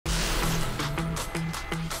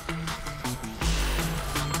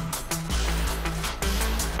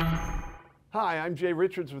Hi, I'm Jay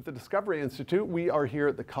Richards with the Discovery Institute. We are here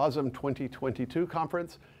at the COSM 2022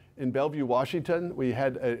 conference in Bellevue, Washington. We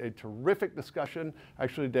had a terrific discussion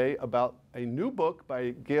actually today about a new book by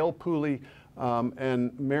Gale Pooley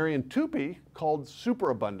and Marian Tupy called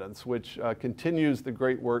Superabundance, which continues the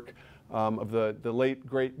great work of the late,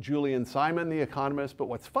 great Julian Simon, the economist. But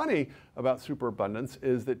what's funny about Superabundance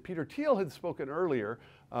is that Peter Thiel had spoken earlier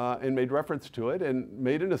and made reference to it and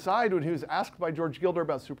made an aside when he was asked by George Gilder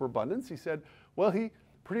about superabundance. He said, well, he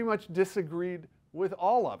pretty much disagreed with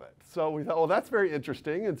all of it. So we thought, well, that's very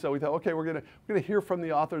interesting. And so we thought, okay, we're gonna hear from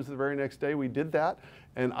the authors the very next day. We did that.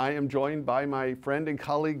 And I am joined by my friend and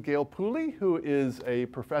colleague, Gale Pooley, who is a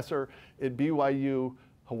professor at BYU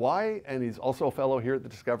Hawaii, and he's also a fellow here at the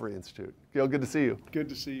Discovery Institute. Gale, good to see you. Good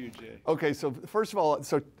to see you, Jay. Okay, so first of all,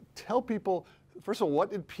 so tell people, first of all, what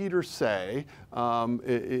did Peter say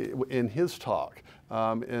in his talk?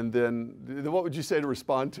 And then what would you say to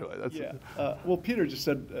respond to it? Well, Peter just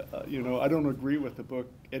said, you know, I don't agree with the book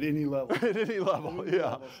at any level. At any level,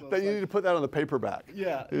 yeah. So that you need to put that on the paperback.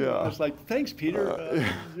 Yeah. I was like, thanks, Peter.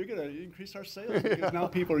 You're going to increase our sales because now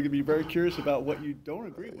people are going to be very curious about what you don't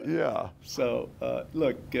agree with. Yeah. So,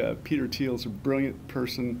 look, Peter Thiel's a brilliant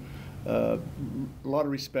person, a lot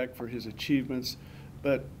of respect for his achievements,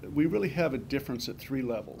 but we really have a difference at three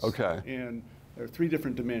levels. Okay. And there are three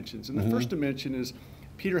different dimensions. And the first dimension is,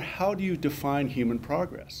 Peter, how do you define human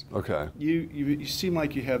progress? Okay. You seem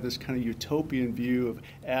like you have this kind of utopian view of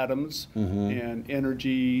atoms and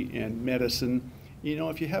energy and medicine. You know,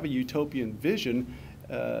 if you have a utopian vision,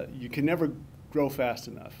 you can never grow fast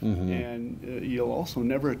enough, and you'll also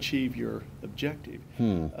never achieve your objective.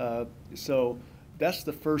 So that's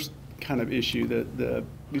the first kind of issue that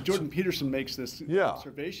Jordan Peterson makes this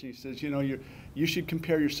observation. He says, you know, you should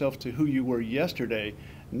compare yourself to who you were yesterday,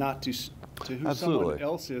 not to who someone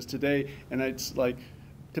else is today. And it's like,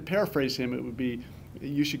 to paraphrase him, it would be,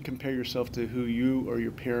 you should compare yourself to who you or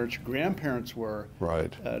your parents, your grandparents were,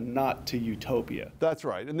 not to utopia. That's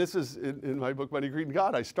right. And this is, in my book, Money, Greed, and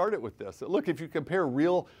God, I started with this. That, look, if you compare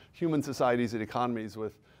real human societies and economies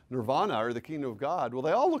with Nirvana or the Kingdom of God, well,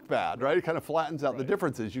 they all look bad, right? It kind of flattens out the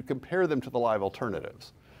differences. You compare them to the live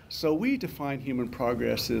alternatives. So we define human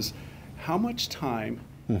progress as how much time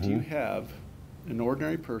do you have, an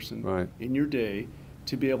ordinary person, in your day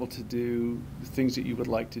to be able to do the things that you would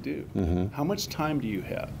like to do? How much time do you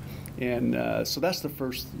have? And so that's the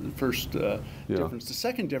first difference. The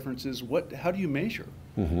second difference is how do you measure?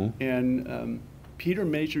 And Peter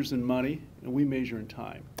measures in money, and we measure in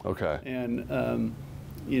time. Okay. And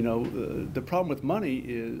you know, the problem with money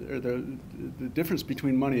is, or the difference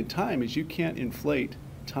between money and time is you can't inflate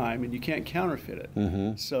time and you can't counterfeit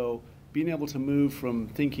it. So being able to move from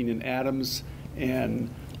thinking in atoms and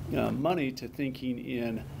money to thinking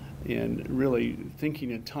in really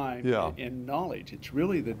thinking in time and knowledge. It's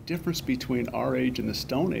really the difference between our age and the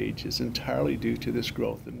Stone Age is entirely due to this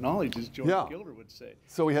growth in knowledge, as George Gilder would say.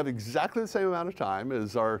 So we have exactly the same amount of time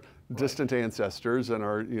as our distant ancestors and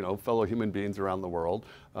our fellow human beings around the world.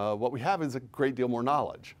 What we have is a great deal more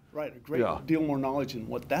knowledge. Right, a great deal more knowledge, and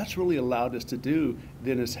what that's really allowed us to do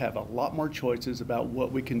then is have a lot more choices about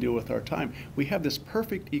what we can do with our time. We have this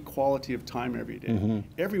perfect equality of time every day.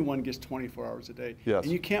 Everyone gets 24 hours a day, and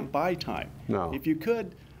you can't buy time. No. If you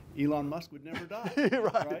could, Elon Musk would never die.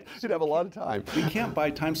 right? So you'd have a lot of time. We can't buy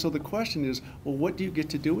time, so the question is, well, what do you get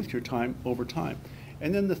to do with your time over time?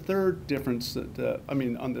 And then the third difference, that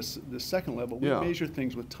on the second level, we measure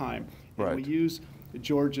things with time, and we use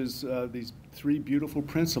George's these three beautiful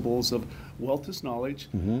principles of wealth is knowledge,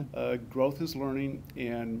 growth is learning,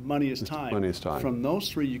 and money is time. Money is time. From those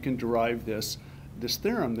three, you can derive this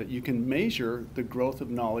theorem that you can measure the growth of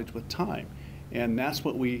knowledge with time, and that's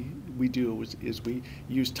what we do is we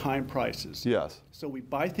use time prices. Yes. So we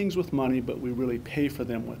buy things with money, but we really pay for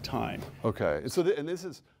them with time. Okay. So and this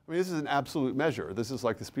is. I mean, this is an absolute measure. This is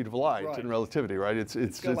like the speed of light in relativity, right?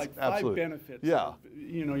 It's got like absolute. 5 benefits. Yeah.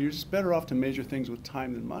 You know, you're just better off to measure things with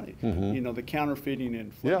time than money. You know, the counterfeiting and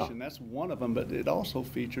inflation, that's one of them, but it also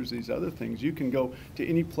features these other things. You can go to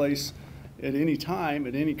any place at any time,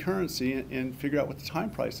 at any currency, and figure out what the time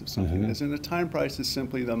price of something is. And the time price is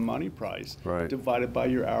simply the money price divided by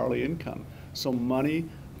your hourly income. So money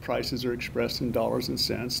prices are expressed in dollars and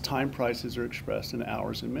cents. Time prices are expressed in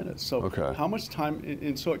hours and minutes. So how much time,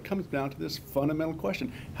 and so it comes down to this fundamental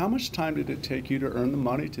question. How much time did it take you to earn the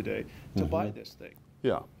money today to buy this thing?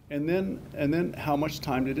 Yeah. And then how much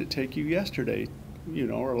time did it take you yesterday,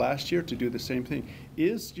 or last year to do the same thing?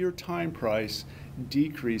 Is your time price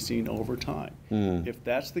decreasing over time? If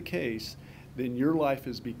that's the case, then your life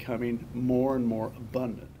is becoming more and more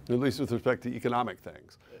abundant. At least with respect to economic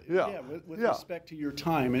things. Yeah, with respect to your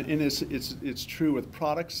time, and it's true with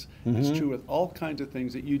products. It's true with all kinds of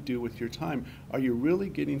things that you do with your time. Are you really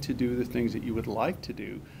getting to do the things that you would like to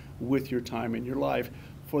do with your time in your life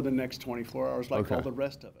for the next 24 hours, like all the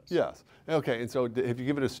rest of us? Yes. Okay. And so, have you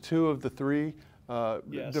given us 2 of the 3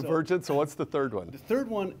 divergent? So what's the third one? The third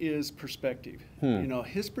one is perspective. You know,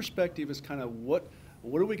 his perspective is kind of what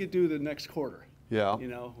are we going to do the next quarter? Yeah. You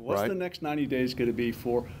know, what's the next 90 days going to be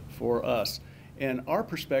for us? And our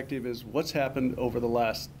perspective is what's happened over the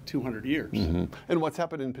last 200 years. And what's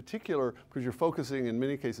happened in particular, because you're focusing in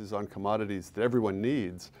many cases on commodities that everyone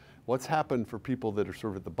needs, what's happened for people that are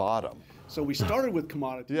sort of at the bottom? So we started with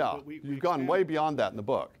commodities. But you've gone way beyond that in the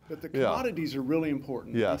book. But the commodities are really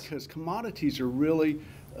important because commodities are really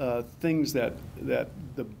things that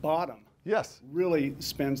the bottom really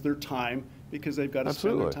spends their time, because they've got to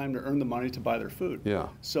spend their time to earn the money to buy their food.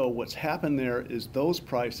 So what's happened there is those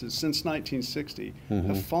prices since 1960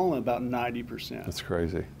 have fallen about 90%. That's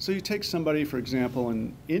crazy. So you take somebody, for example,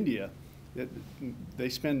 in India, they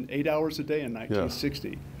spend 8 hours a day in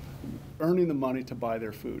 1960 earning the money to buy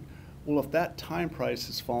their food. Well, if that time price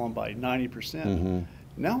has fallen by 90%,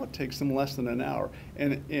 now it takes them less than an hour.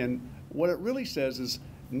 And what it really says is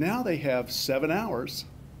now they have 7 hours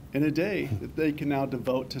in a day that they can now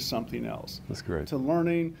devote to something else. That's great. To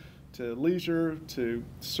learning, to leisure, to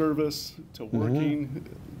service, to working.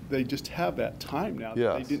 They just have that time now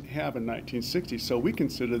that they didn't have in 1960. So we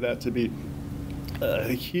consider that to be a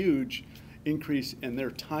huge increase in their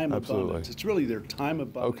time abundance. It's really their time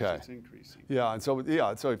abundance that's increasing. And so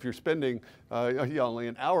if you're spending only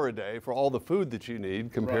an hour a day for all the food that you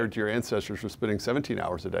need compared to your ancestors who are spending 17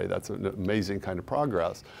 hours a day, that's an amazing kind of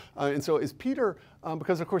progress. And so is Peter,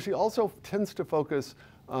 because of course he also tends to focus,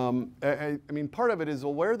 I mean, part of it is,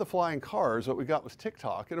 well, where are the flying cars? What we got was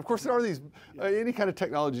TikTok. And of course there are these, any kind of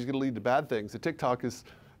technology is going to lead to bad things. The TikTok is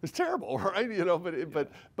terrible, right? You know,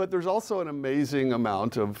 but there's also an amazing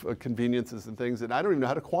amount of conveniences and things, and I don't even know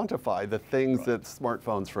how to quantify the things that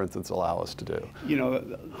smartphones, for instance, allow us to do. You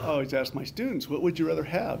know, I always ask my students, what would you rather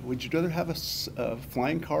have? Would you rather have a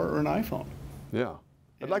flying car or an iPhone? Yeah.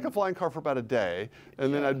 I'd like a flying car for about a day,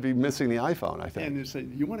 and then I'd be missing the iPhone, I think. And it's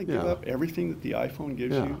you want to give up everything that the iPhone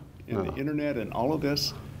gives you, and the internet and all of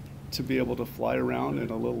this, to be able to fly around in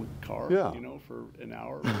a little car, you know, for an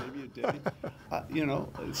hour, or maybe a day. You know,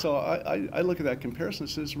 so I look at that comparison and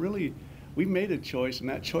says, really, we made a choice, and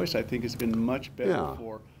that choice, I think, has been much better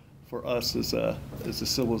for us as a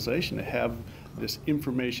civilization to have this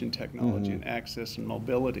information technology and access and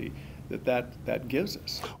mobility that gives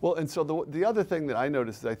us. Well, and so the other thing that I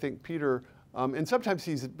noticed is I think Peter, and sometimes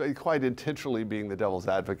he's quite intentionally being the devil's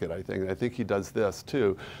advocate, I think, and I think he does this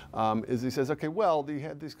too, is he says, okay, well, you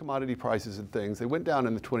had these commodity prices and things, they went down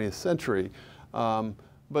in the 20th century,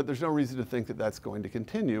 but there's no reason to think that that's going to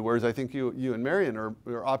continue, whereas I think you and Marion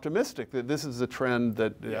are optimistic that this is a trend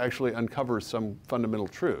that actually uncovers some fundamental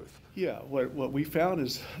truth. Yeah, what we found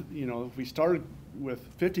is, you know, we started with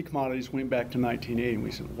 50 commodities, went back to 1980, and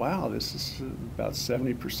we said, wow, this is about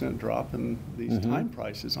 70% drop in these time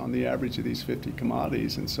prices on the average of these 50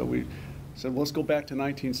 commodities. And so we said, well, let's go back to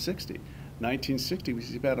 1960. 1960, we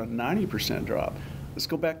see about a 90% drop. Let's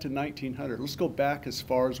go back to 1900. Let's go back as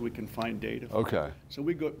far as we can find data for. So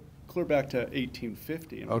we go clear back to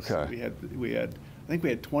 1850, and we had I think we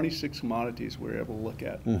had 26 commodities we were able to look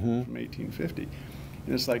at from 1850.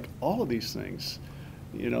 And it's like all of these things,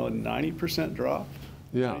 you know, a 90% drop,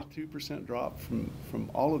 92% drop from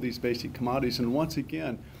all of these basic commodities. And once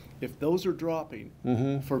again, if those are dropping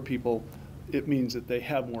for people, it means that they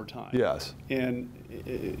have more time. And,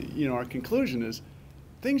 you know, our conclusion is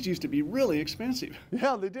things used to be really expensive.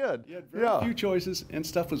 Yeah, they did. You had very few choices, and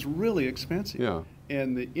stuff was really expensive.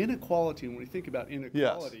 And the inequality, when we think about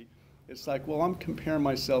inequality, it's like, well, I'm comparing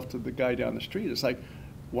myself to the guy down the street. It's like,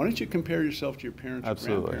 why don't you compare yourself to your parents or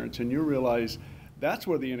grandparents, and you realize that's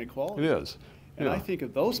where the inequality is. And I think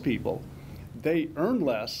of those people, they earn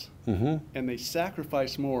less and they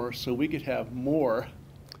sacrifice more so we could have more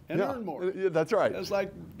and earn more. Yeah, that's right. It's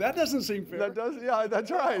like, that doesn't seem fair. That does,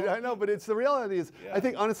 that's right. I know, but it's the reality is, I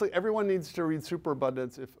think honestly, everyone needs to read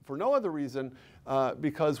Superabundance, if for no other reason,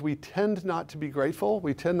 because we tend not to be grateful.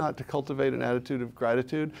 We tend not to cultivate an attitude of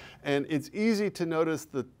gratitude, and it's easy to notice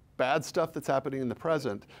the bad stuff that's happening in the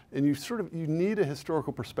present, and you need a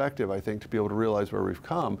historical perspective, I think, to be able to realize where we've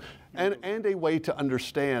come, and a way to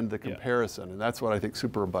understand the comparison, and that's what I think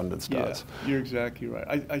Superabundance does. Yeah, you're exactly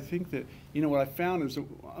right. I think that, you know, what I found is that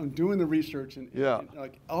I'm doing the research and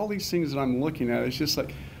like all these things that I'm looking at, it's just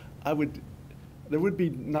like there would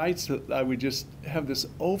be nights that I would just have this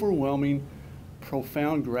overwhelming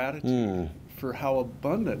profound gratitude for how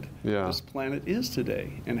abundant this planet is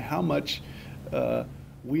today and how much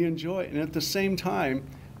we enjoy. And at the same time,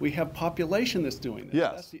 we have population that's doing this.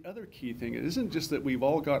 Yes. That's the other key thing. It isn't just that we've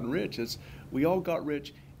all gotten rich. It's we all got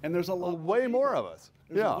rich, and there's a lot way more of us.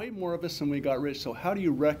 There's way more of us than we got rich. So how do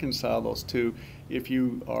you reconcile those two if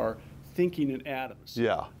you are thinking in atoms?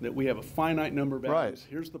 Yeah. That we have a finite number of atoms.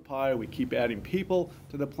 Here's the pie. We keep adding people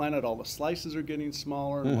to the planet. All the slices are getting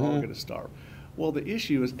smaller, and we're all going to starve. Well, the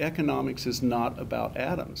issue is economics is not about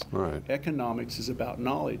atoms. Right. Economics is about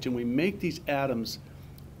knowledge, and we make these atoms.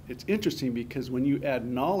 It's interesting because when you add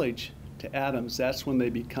knowledge to atoms, that's when they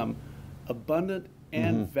become abundant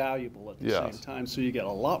and valuable at the same time. So you get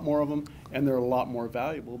a lot more of them, and they're a lot more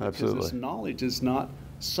valuable because this knowledge is not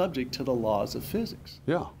subject to the laws of physics.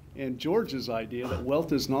 Yeah. And George's idea that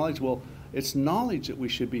wealth is knowledge, well, it's knowledge that we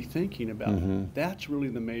should be thinking about. That's really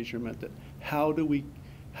the measurement. That how do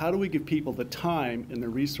we give people the time and the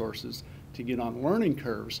resources to get on learning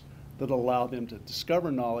curves that allow them to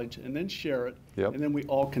discover knowledge and then share it, and then we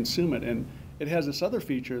all consume it. And it has this other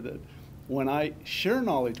feature that when I share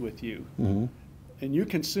knowledge with you and you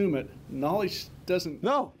consume it, knowledge doesn't.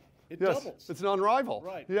 No. It doubles. It's non-rival.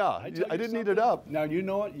 Right. Yeah. I didn't eat it up. Now you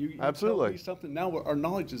know it. You Absolutely. tell me something. Now our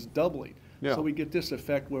knowledge is doubling. Yeah. So we get this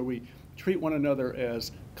effect where we treat one another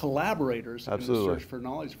as collaborators in the search for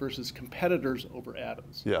knowledge versus competitors over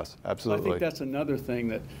atoms. Yes, absolutely. So I think that's another thing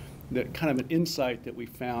that kind of an insight that we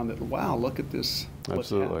found that, wow, look at this,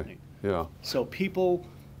 what's happening. Yeah. So people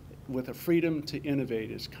with a freedom to innovate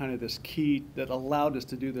is kind of this key that allowed us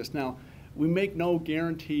to do this. Now, we make no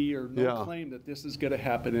guarantee or no claim that this is going to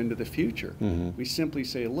happen into the future. We simply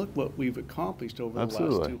say, look what we've accomplished over the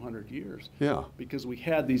last 200 years. Yeah. Because we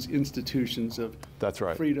had these institutions of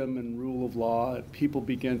freedom and rule of law, and people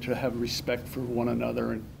began to have respect for one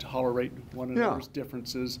another and tolerate one another's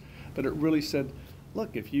differences. But it really said,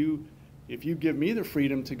 look, if you give me the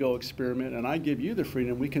freedom to go experiment and I give you the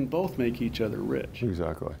freedom, we can both make each other rich.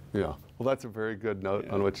 Exactly. Yeah. Well, that's a very good note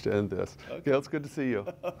on which to end this. Gale, it's good to see you.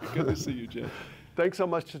 Good to see you, Jay. Thanks so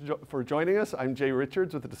much for joining us. I'm Jay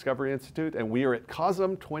Richards with the Discovery Institute, and we are at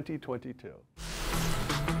COSM 2022.